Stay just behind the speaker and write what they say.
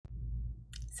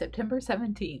September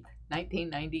 17th,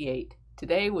 1998.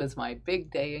 Today was my big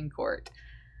day in court.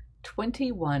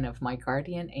 21 of my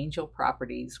guardian angel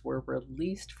properties were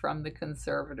released from the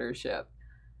conservatorship.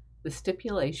 The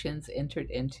stipulations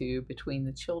entered into between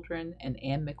the children and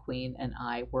Anne McQueen and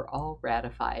I were all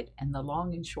ratified, and the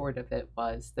long and short of it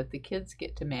was that the kids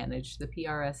get to manage the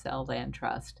PRSL Land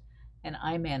Trust, and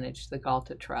I manage the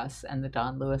Galta Trusts and the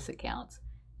Don Lewis accounts,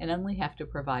 and only have to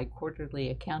provide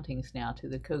quarterly accountings now to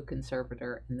the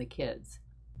co-conservator and the kids.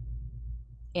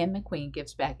 Anne McQueen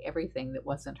gives back everything that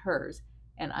wasn't hers,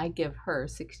 and I give her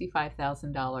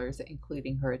 $65,000,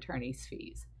 including her attorney's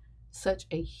fees. Such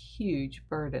a huge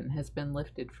burden has been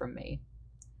lifted from me.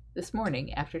 This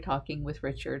morning, after talking with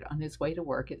Richard on his way to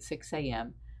work at 6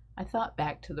 a.m., I thought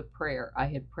back to the prayer I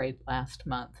had prayed last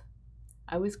month.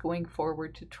 I was going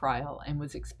forward to trial and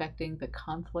was expecting the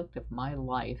conflict of my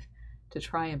life to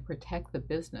try and protect the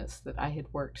business that I had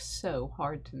worked so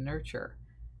hard to nurture.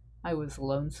 I was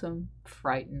lonesome,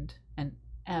 frightened, and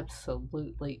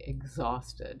absolutely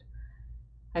exhausted.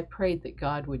 I prayed that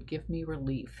God would give me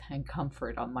relief and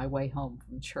comfort on my way home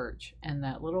from church, and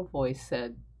that little voice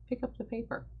said, "Pick up the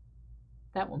paper.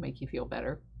 That will make you feel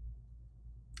better."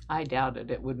 I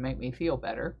doubted it would make me feel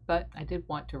better, but I did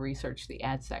want to research the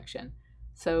ad section,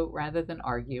 so rather than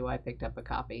argue, I picked up a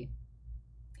copy.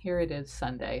 Here it is,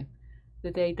 Sunday, the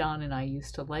day Don and I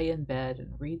used to lay in bed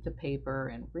and read the paper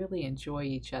and really enjoy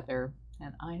each other,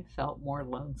 and I felt more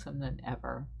lonesome than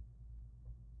ever.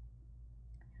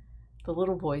 The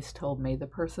little voice told me the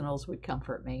personals would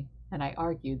comfort me, and I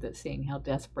argued that seeing how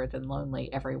desperate and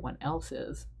lonely everyone else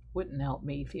is wouldn't help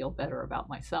me feel better about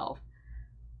myself.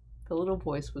 The little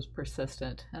voice was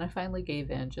persistent, and I finally gave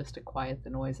in just to quiet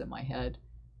the noise in my head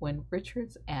when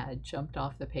Richard's ad jumped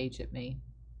off the page at me.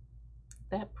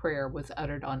 That prayer was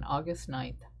uttered on August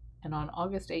 9th, and on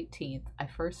August 18th I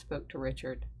first spoke to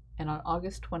Richard, and on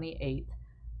August 28th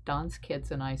Don's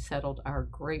kids and I settled our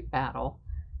great battle,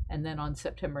 and then on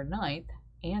September 9th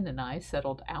Anne and I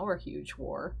settled our huge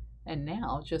war, and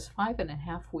now, just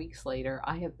 5.5 weeks later,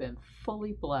 I have been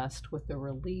fully blessed with the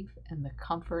relief and the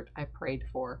comfort I prayed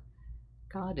for.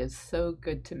 God is so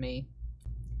good to me.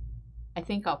 I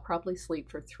think I'll probably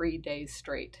sleep for 3 days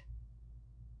straight.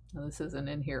 Now, this isn't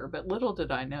in here, but little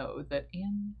did I know that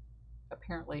Anne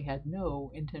apparently had no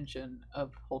intention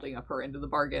of holding up her end of the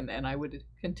bargain, and I would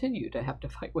continue to have to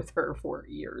fight with her for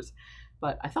years.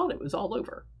 But I thought it was all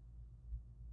over.